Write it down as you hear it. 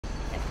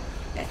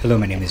Hello,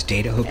 my name is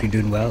Data. Hope you're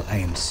doing well. I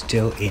am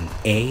still in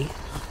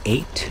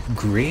A8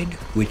 grid,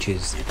 which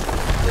is the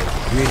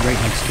grid right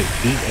next to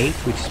B8,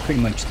 which is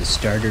pretty much the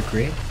starter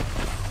grid.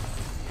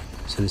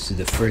 So this is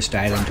the first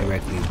island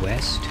directly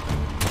west,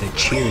 the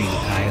Cheering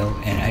Isle,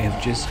 and I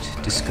have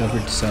just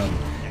discovered some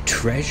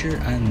treasure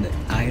on the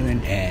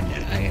island, and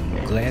I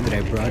am glad that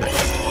I brought a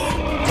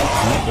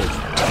group of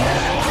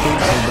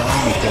pigs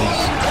along because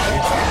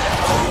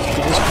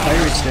there's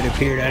pirates that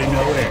appeared out of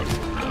nowhere.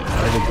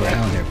 Out of the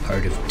ground. They're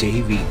part of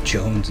Davy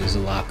Jones's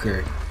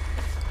locker,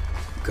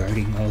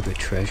 guarding all the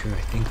treasure.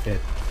 I think that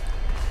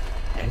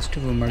most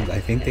of them are. I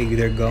think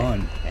they're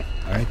gone.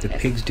 All right, the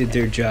pigs did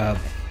their job.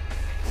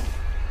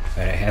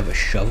 All right, I have a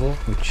shovel,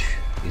 which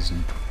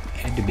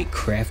had to be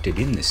crafted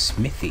in the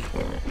smithy.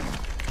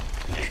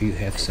 Make sure you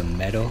have some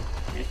metal.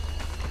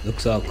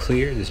 Looks all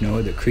clear. There's no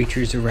other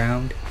creatures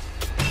around.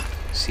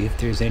 See if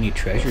there's any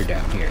treasure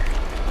down here.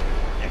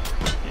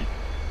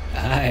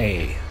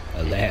 Aye.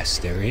 Alas,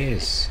 there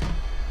is.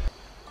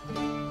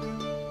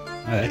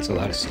 Oh, that's a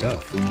lot of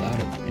stuff. A lot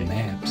of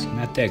maps.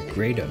 Not that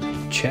great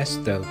a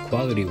chest, though,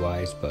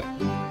 quality-wise, but...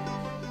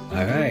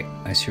 Alright,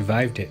 I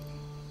survived it.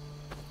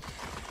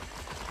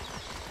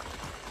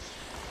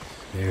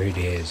 There it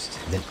is.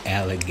 The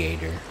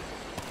alligator.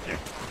 I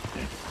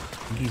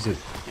think he's a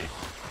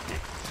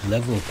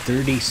level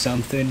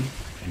 30-something.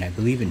 And I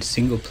believe in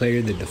single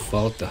player, the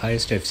default, the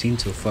highest I've seen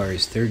so far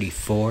is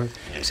 34.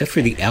 Except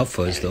for the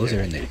alphas, those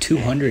are in the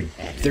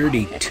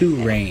 232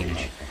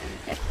 range.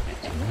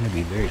 So I want to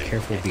be very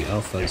careful with the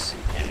alphas.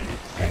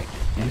 Alright,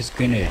 I'm just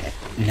going to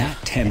not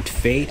tempt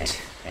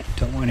fate.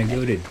 Don't want to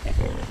go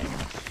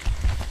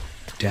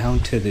down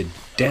to the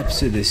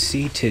depths of the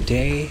sea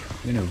today.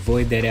 I'm going to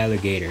avoid that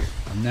alligator.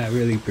 I'm not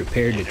really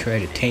prepared to try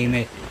to tame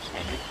it.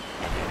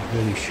 I'm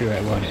really sure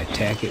I want to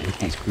attack it with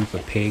these group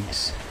of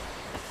pigs.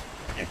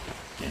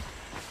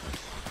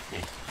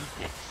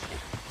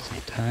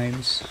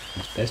 Sometimes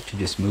it's best to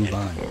just move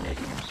on.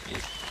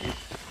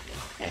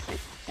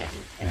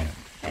 Right,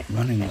 I'm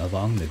running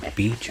along the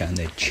beach on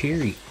the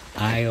Cheery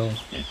Isle,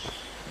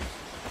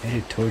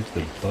 headed towards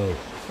the boat.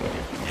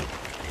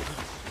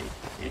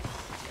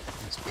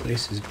 This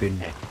place has been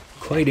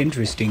quite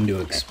interesting to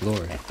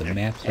explore. The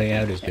map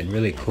layout has been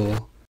really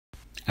cool.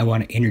 I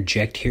want to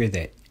interject here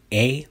that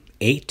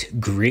A8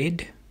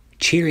 grid,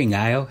 Cheering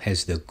Isle,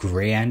 has the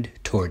Grand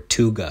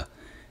Tortugar.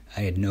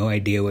 I had no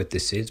idea what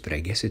this is, but I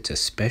guess it's a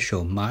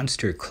special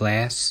monster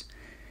class.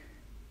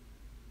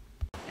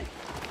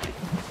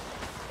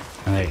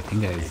 Alright, I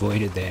think I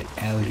avoided that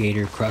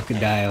alligator,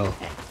 crocodile.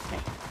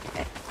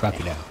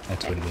 Crocodile,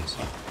 that's what it is.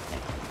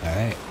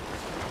 Alright.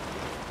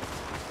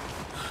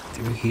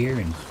 Through here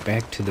and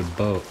back to the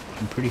boat.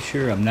 I'm pretty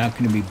sure I'm not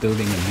going to be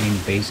building a main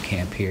base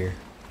camp here.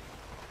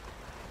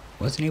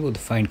 Wasn't able to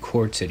find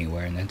quartz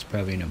anywhere, and that's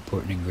probably an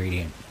important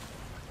ingredient.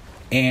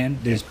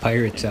 And there's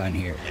pirates on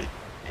here.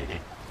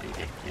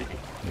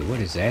 Wait, what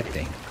is that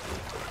thing?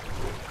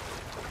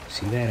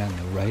 See that on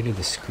the right of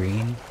the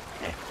screen?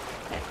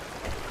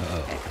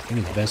 Uh-oh, I think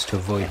it's best to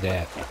avoid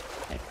that.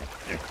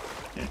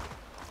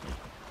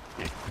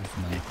 There's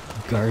my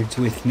guards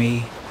with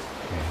me.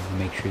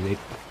 Make sure they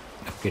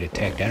don't get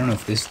attacked. I don't know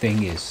if this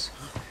thing is...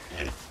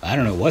 I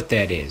don't know what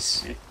that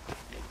is.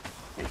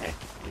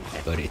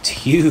 But it's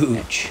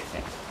huge.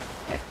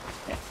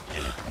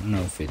 I don't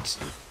know if it's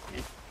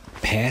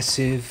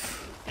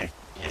passive,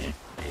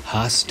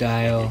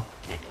 hostile,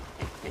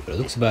 but it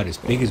looks about as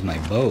big as my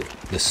boat,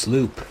 the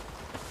sloop.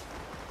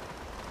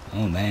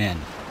 Oh man.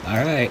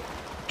 Alright,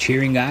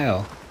 Cheering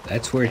Isle,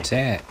 that's where it's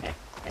at.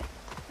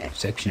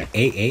 Section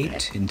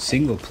A8 in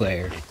single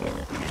player.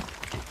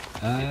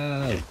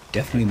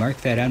 Definitely mark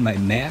that on my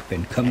map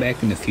and come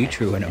back in the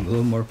future when I'm a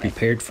little more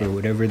prepared for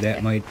whatever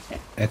that might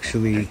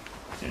actually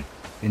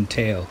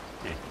entail.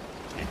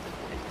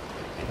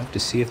 I'll have to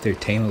see if they're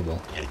tameable.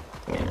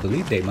 I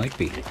believe they might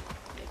be.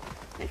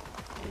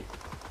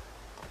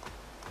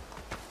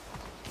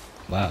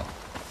 Wow.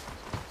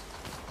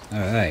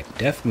 Alright,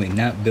 definitely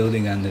not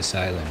building on this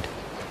island.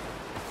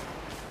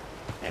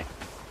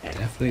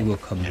 Definitely will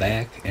come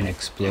back and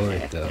explore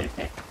it though.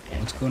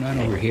 What's going on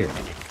over here?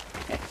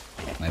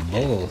 My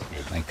bull,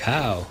 my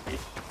cow.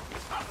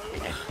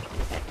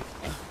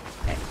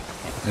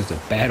 There's a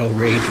battle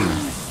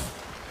raging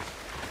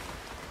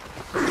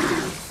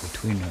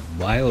between a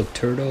wild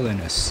turtle and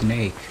a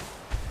snake.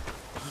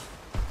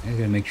 I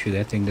gotta make sure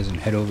that thing doesn't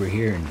head over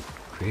here and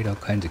create all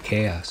kinds of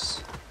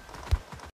chaos.